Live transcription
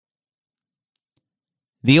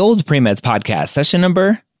The Old Pre-Meds Podcast, session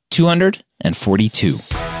number 242.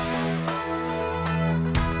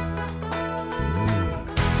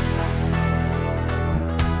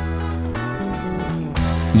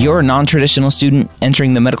 You're a non-traditional student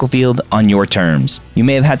entering the medical field on your terms. You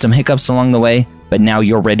may have had some hiccups along the way, but now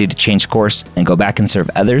you're ready to change course and go back and serve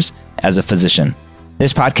others as a physician.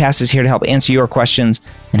 This podcast is here to help answer your questions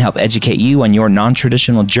and help educate you on your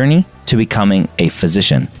non-traditional journey to becoming a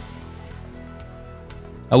physician.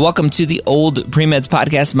 Welcome to the Old Pre-Meds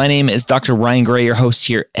Podcast. My name is Dr. Ryan Gray, your host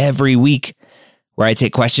here every week, where I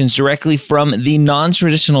take questions directly from the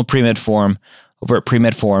non-traditional pre-med forum over at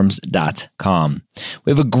premedforums.com.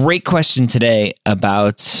 We have a great question today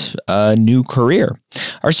about a new career.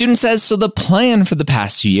 Our student says, so the plan for the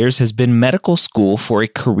past 2 years has been medical school for a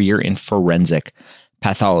career in forensic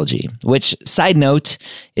pathology, which, side note,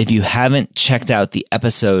 if you haven't checked out the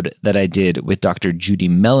episode that I did with Dr. Judy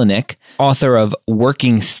Melinek, author of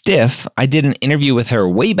Working Stiff, I did an interview with her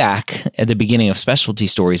way back at the beginning of Specialty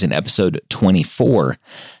Stories in episode 24,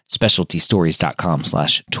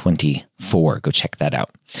 specialtystories.com/24. Go check that out.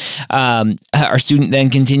 Our student then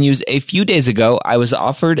continues, a few days ago, I was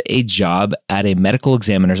offered a job at a medical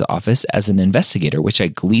examiner's office as an investigator, which I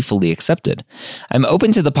gleefully accepted. I'm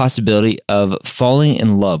open to the possibility of falling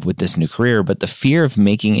in love with this new career, but the fear of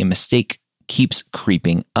making a mistake keeps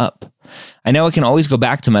creeping up. I know I can always go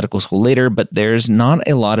back to medical school later, but there's not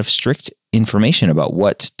a lot of strict information about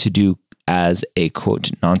what to do as a,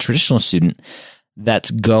 quote, non-traditional student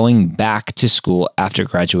that's going back to school after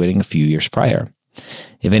graduating a few years prior.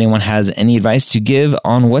 If anyone has any advice to give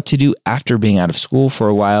on what to do after being out of school for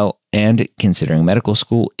a while and considering medical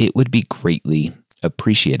school, it would be greatly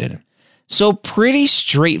appreciated. So pretty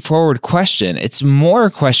straightforward question. It's more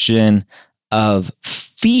a question of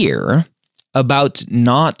fear about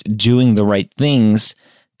not doing the right things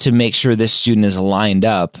to make sure this student is lined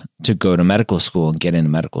up to go to medical school and get into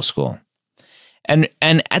medical school. And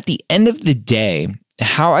at the end of the day,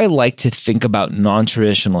 how I like to think about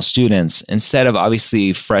non-traditional students, instead of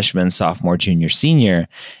obviously freshman, sophomore, junior, senior,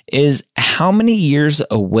 is how many years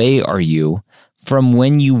away are you from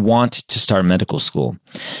when you want to start medical school?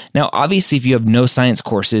 Now, obviously, if you have no science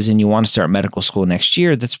courses and you want to start medical school next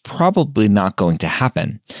year, that's probably not going to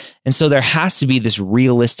happen. And so there has to be this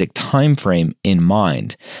realistic time frame in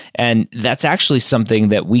mind. And that's actually something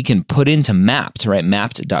that we can put into Mappd, right?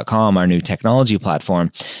 Mappd.com, our new technology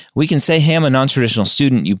platform. We can say, hey, I'm a non-traditional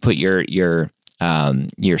student. You put your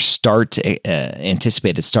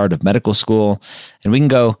anticipated start of medical school, and we can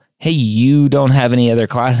go, hey, you don't have any other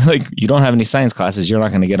class, like you don't have any science classes, you're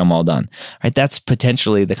not going to get them all done, right? That's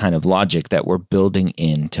potentially the kind of logic that we're building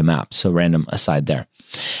into Mappd. So random aside there.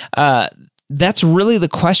 That's really the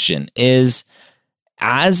question is,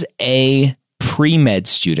 as a pre-med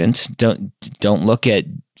student, don't look at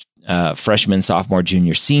freshman, sophomore,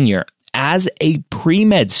 junior, senior. As a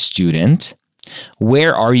pre-med student,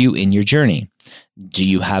 where are you in your journey? Do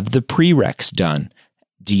you have the prereqs done?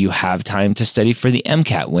 Do you have time to study for the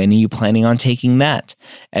MCAT? When are you planning on taking that?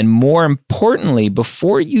 And more importantly,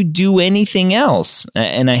 before you do anything else,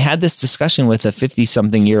 and I had this discussion with a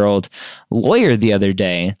 50-something-year-old lawyer the other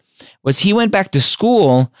day, was he went back to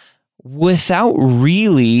school without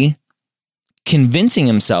really convincing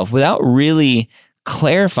himself, without really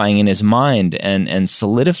clarifying in his mind and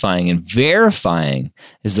solidifying and verifying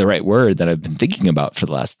is the right word that I've been thinking about for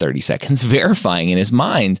the last 30 seconds, verifying in his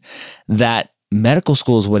mind that medical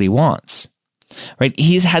school is what he wants, right?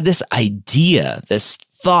 He's had this idea, this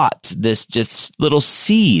thought, this just little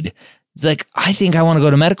seed. It's like, I think I want to go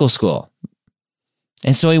to medical school.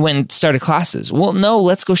 And so he went and started classes. Well, no,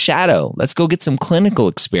 let's go shadow. Let's go get some clinical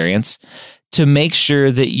experience to make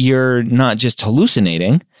sure that you're not just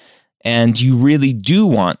hallucinating and you really do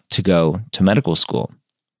want to go to medical school.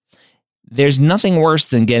 There's nothing worse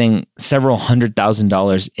than getting several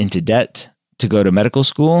 $100,000 into debt to go to medical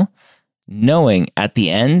school, knowing at the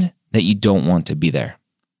end that you don't want to be there.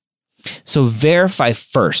 So verify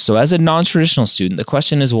first. So as a non-traditional student, the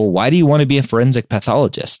question is, well, why do you want to be a forensic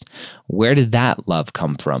pathologist? Where did that love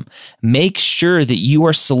come from? Make sure that you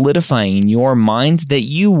are solidifying in your mind that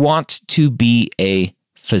you want to be a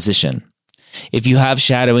physician. If you have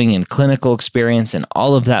shadowing and clinical experience and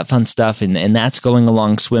all of that fun stuff, and that's going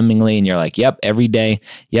along swimmingly, and you're like, yep, every day,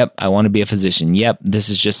 yep, I want to be a physician. Yep, this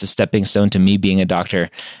is just a stepping stone to me being a doctor.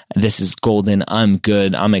 This is golden. I'm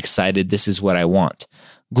good. I'm excited. This is what I want.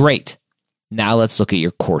 Great. Now let's look at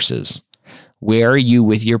your courses. Where are you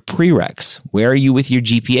with your prereqs? Where are you with your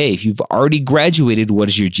GPA? If you've already graduated, what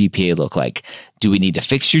does your GPA look like? Do we need to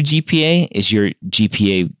fix your GPA? Is your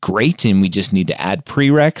GPA great and we just need to add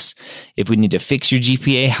prereqs? If we need to fix your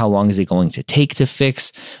GPA, how long is it going to take to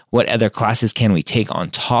fix? What other classes can we take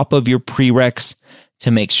on top of your prereqs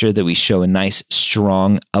to make sure that we show a nice,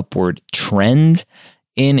 strong upward trend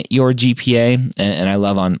in your GPA? And I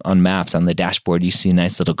love on Maps, on the dashboard, you see a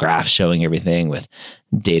nice little graph showing everything with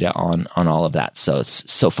data on all of that. So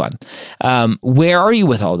it's so fun. Where are you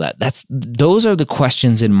with all that? Those are the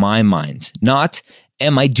questions in my mind, not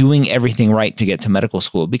am I doing everything right to get to medical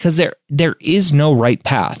school? Because there is no right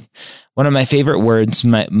path. One of my favorite words,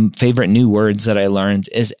 my favorite new words that I learned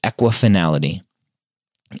is equifinality.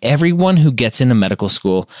 Everyone who gets into medical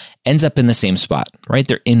school ends up in the same spot, right?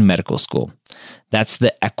 They're in medical school. That's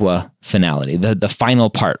the equifinality, the final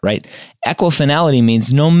part, right? Equifinality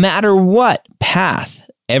means no matter what path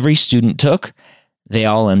every student took, they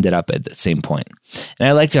all ended up at the same point. And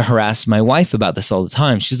I like to harass my wife about this all the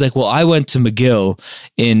time. She's like, well, I went to McGill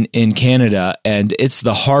in Canada and it's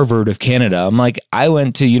the Harvard of Canada. I'm like, I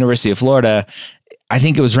went to University of Florida. I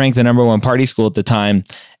think it was ranked the number one party school at the time.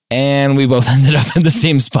 And we both ended up in the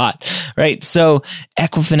same spot, right? So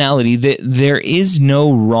equifinality, there is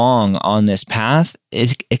no wrong on this path,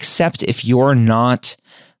 except if you're not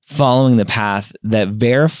following the path that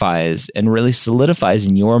verifies and really solidifies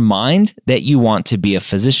in your mind that you want to be a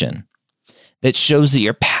physician, that shows that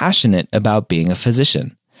you're passionate about being a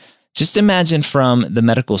physician. Just imagine from the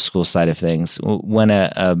medical school side of things, when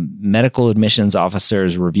a medical admissions officer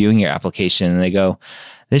is reviewing your application and they go,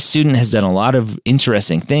 this student has done a lot of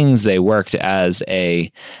interesting things. They worked as an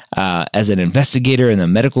investigator in the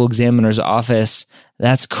medical examiner's office.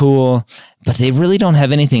 That's cool. But they really don't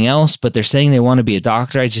have anything else, but they're saying they want to be a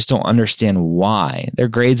doctor. I just don't understand why. Their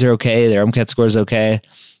grades are okay. Their MCAT score is okay.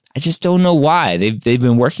 I just don't know why. They've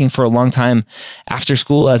been working for a long time after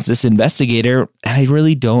school as this investigator, and I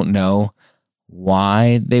really don't know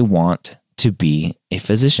why they want to be a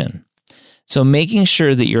physician. So making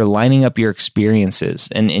sure that you're lining up your experiences,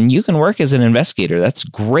 and you can work as an investigator. That's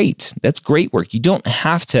great. That's great work. You don't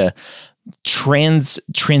have to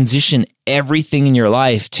transition everything in your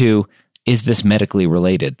life to, is this medically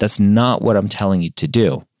related? That's not what I'm telling you to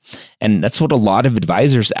do. And that's what a lot of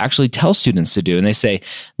advisors actually tell students to do. And they say,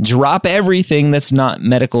 drop everything that's not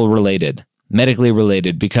medically related,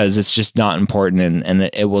 because it's just not important and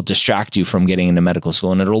it will distract you from getting into medical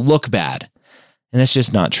school and it'll look bad. And that's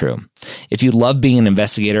just not true. If you love being an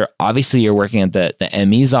investigator, obviously you're working at the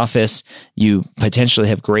ME's office. You potentially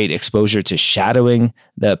have great exposure to shadowing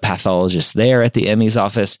the pathologist there at the ME's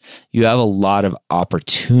office. You have a lot of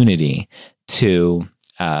opportunity to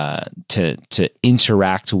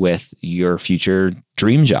interact with your future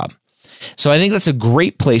dream job. So I think that's a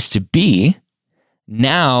great place to be.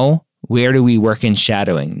 Now, where do we work in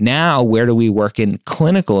shadowing? Now, where do we work in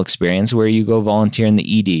clinical experience, where you go volunteer in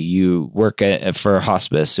the ED, you work for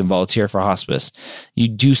hospice and volunteer for hospice. You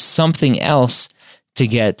do something else to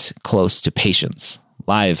get close to patients,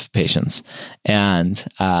 live patients, and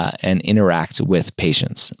interact with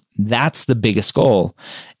patients. That's the biggest goal.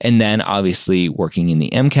 And then obviously working in the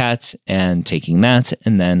MCAT and taking that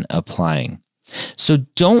and then applying. So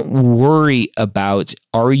don't worry about,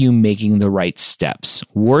 are you making the right steps?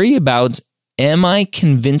 Worry about, am I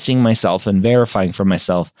convincing myself and verifying for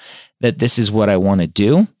myself that this is what I want to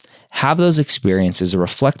do? Have those experiences,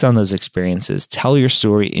 reflect on those experiences, tell your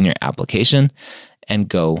story in your application, and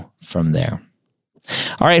go from there.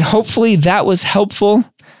 All right, hopefully that was helpful.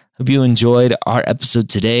 Hope you enjoyed our episode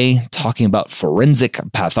today talking about forensic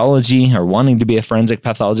pathology or wanting to be a forensic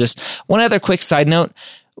pathologist. One other quick side note,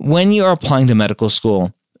 when you are applying to medical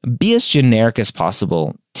school, be as generic as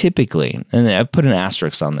possible, typically, and I put an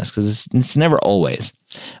asterisk on this because it's never always,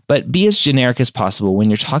 but be as generic as possible when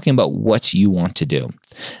you're talking about what you want to do.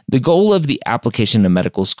 The goal of the application to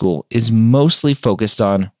medical school is mostly focused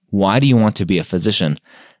on, why do you want to be a physician,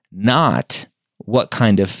 not what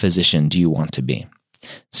kind of physician do you want to be.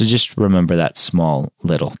 So just remember that small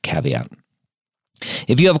little caveat.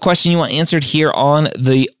 If you have a question you want answered here on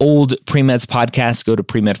the Old Pre-Meds podcast, go to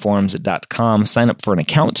premedforums.com, sign up for an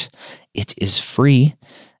account. It is free,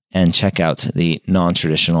 and check out the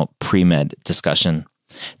non-traditional pre-med discussion.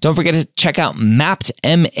 Don't forget to check out Mappd,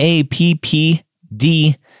 mappd.com,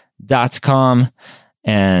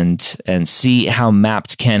 and see how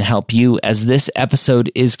Mappd can help you. As this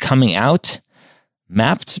episode is coming out,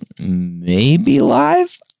 Mappd may be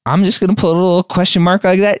live. I'm just going to put a little question mark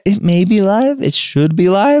like that. It may be live. It should be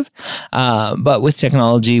live. But with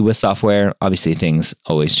technology, with software, obviously things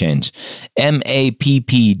always change.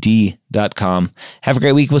 MAPPD.com. Have a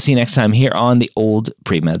great week. We'll see you next time here on the Old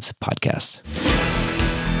Pre-Meds podcast.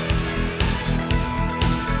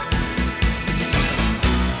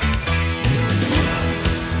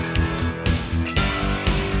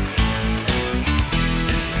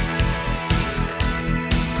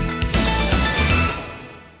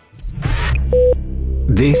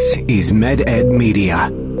 This is MedEd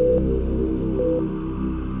Media.